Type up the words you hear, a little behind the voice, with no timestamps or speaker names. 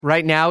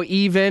Right now,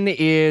 even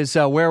is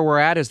where we're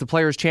at as the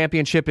Players'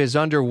 Championship is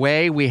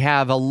underway. We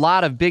have a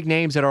lot of big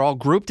names that are all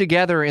grouped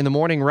together in the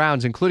morning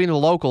rounds, including the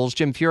locals,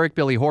 Jim Furyk,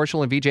 Billy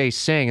Horschel, and Vijay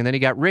Singh. And then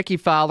you got Ricky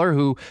Fowler,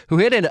 who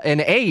hit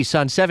an ace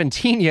on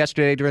 17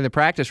 yesterday during the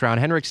practice round,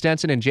 Henrik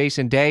Stenson and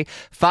Jason Day,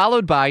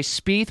 followed by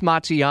Spieth,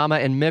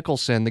 Matsuyama, and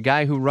Mickelson. The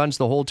guy who runs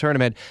the whole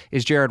tournament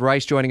is Jared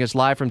Rice, joining us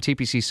live from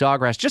TPC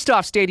Sawgrass, just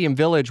off Stadium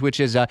Village,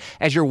 which is,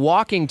 as you're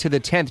walking to the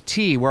 10th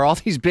tee, where all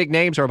these big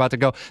names are about to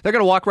go, they're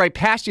going to walk right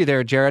past you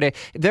there, Jared.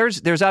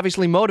 There's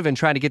obviously motive in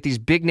trying to get these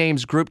big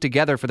names grouped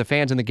together for the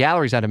fans in the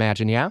galleries, I'd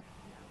imagine, yeah?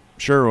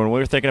 Sure. When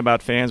we're thinking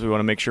about fans, we want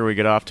to make sure we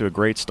get off to a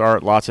great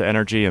start, lots of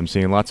energy. I'm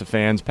seeing lots of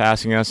fans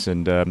passing us,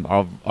 and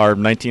our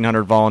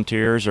 1,900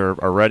 volunteers are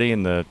ready,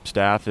 and the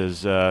staff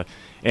is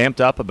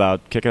amped up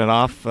about kicking it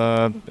off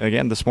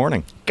again this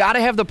morning. Got to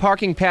have the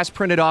parking pass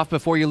printed off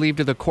before you leave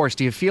to the course.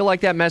 Do you feel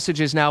like that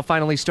message is now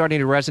finally starting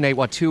to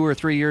resonate, 2 or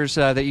 3 years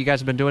that you guys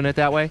have been doing it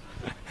that way?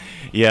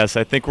 Yes,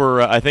 I think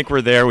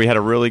we're there. We had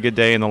a really good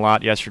day in the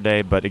lot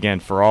yesterday, but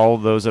again, for all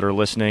those that are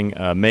listening,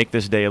 make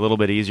this day a little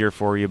bit easier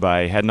for you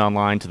by heading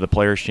online to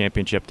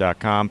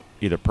theplayerchampionship.com.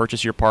 Either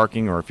purchase your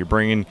parking, or if you're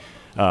bringing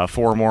 4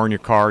 or more in your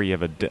car, you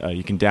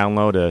can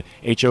download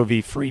a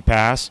HOV free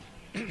pass,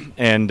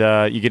 and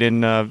you get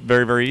in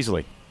very, very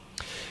easily.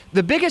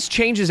 The biggest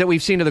changes that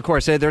we've seen to the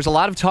course, there's a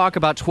lot of talk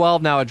about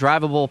 12 now, a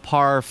drivable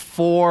par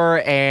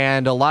 4,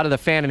 and a lot of the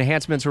fan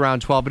enhancements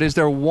around 12. But is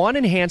there one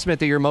enhancement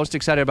that you're most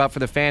excited about for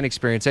the fan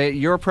experience?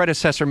 Your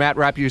predecessor, Matt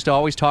Rapp, used to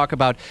always talk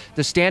about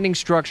the standing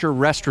structure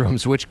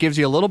restrooms, which gives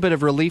you a little bit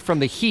of relief from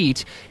the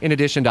heat, in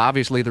addition to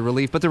obviously the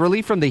relief, but the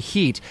relief from the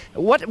heat.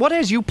 What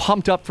has you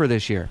pumped up for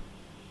this year?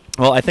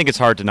 Well, I think it's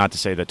hard not to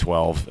say that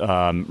 12.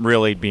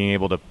 Really being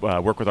able to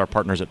work with our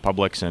partners at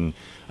Publix and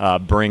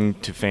bring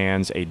to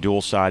fans a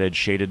dual-sided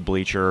shaded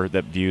bleacher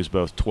that views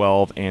both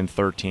 12 and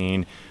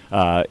 13.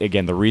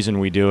 Again, the reason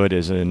we do it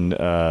is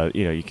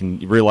you can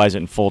realize it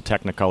in full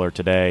Technicolor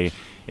today,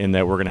 in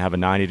that we're going to have a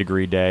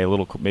 90-degree day,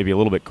 maybe a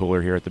little bit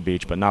cooler here at the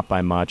beach, but not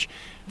by much.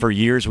 For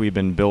years, we've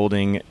been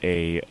building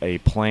a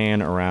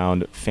plan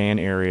around fan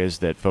areas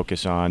that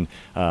focus on,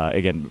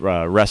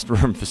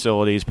 restroom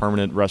facilities,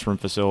 permanent restroom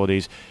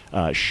facilities,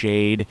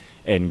 shade,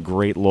 and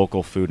great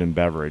local food and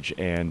beverage.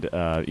 And,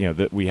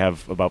 we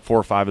have about 4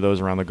 or 5 of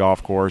those around the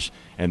golf course,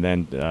 and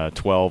then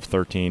 12,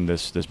 13,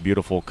 this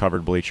beautiful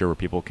covered bleacher where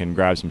people can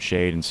grab some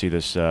shade and see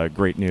this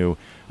great new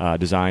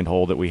designed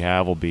hole that we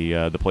have will be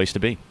the place to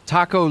be.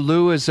 Taco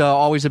Lou is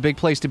always a big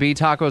place to be,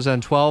 tacos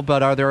on 12,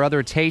 but are there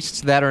other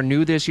tastes that are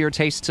new this year,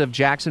 tastes of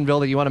Jacksonville,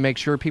 that you want to make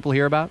sure people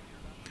hear about?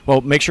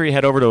 Well, make sure you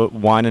head over to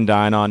Wine and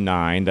Dine on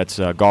 9. That's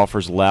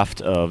golfers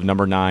left of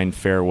number 9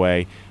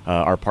 fairway.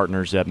 Our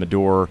partners at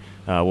Medor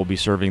will be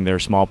serving their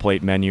small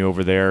plate menu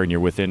over there, and you're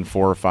within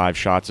 4 or 5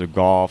 shots of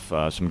golf,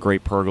 some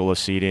great pergola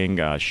seating,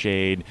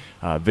 shade,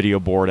 video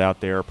board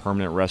out there,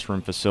 permanent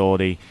restroom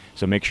facility.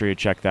 So make sure you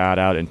check that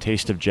out. And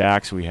Taste of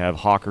Jack's, we have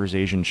Hawker's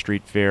Asian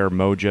Street Fair,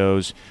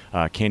 Mojo's,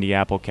 Candy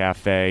Apple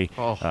Cafe,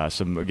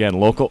 some, again,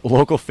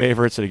 local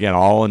favorites, and again,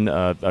 all in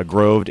a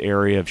groved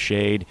area of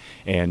shade,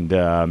 and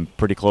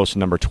pretty close to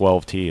number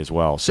 12 tee as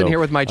well. Sitting here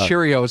with my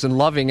Cheerios and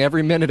loving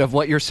every minute of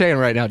what you're saying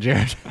right now,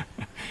 Jared.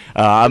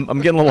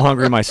 I'm getting a little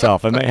hungry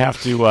myself. I may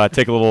have to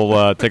take a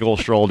little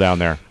stroll down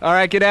there. All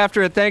right, get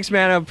after it. Thanks,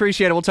 man. I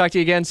appreciate it. We'll talk to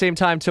you again same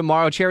time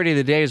tomorrow. Charity of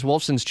the day is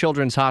Wolfson's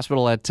Children's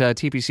Hospital at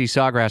TPC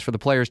Sawgrass for the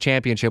Players'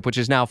 Championship, which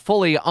is now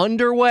fully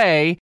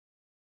underway.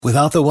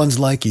 Without the ones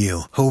like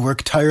you, who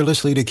work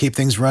tirelessly to keep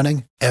things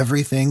running,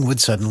 everything would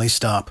suddenly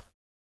stop.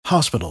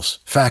 Hospitals,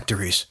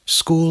 factories,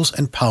 schools,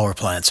 and power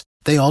plants,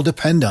 they all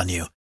depend on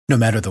you. No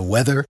matter the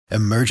weather,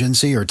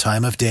 emergency, or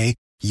time of day,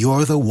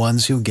 you're the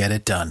ones who get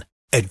it done.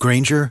 At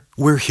Grainger,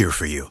 we're here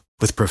for you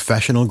with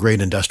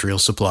professional-grade industrial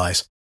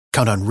supplies.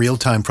 Count on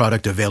real-time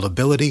product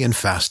availability and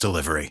fast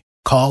delivery.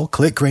 Call,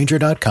 click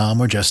Grainger.com,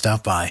 or just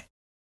stop by.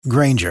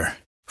 Grainger,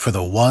 for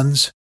the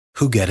ones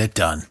who get it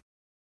done.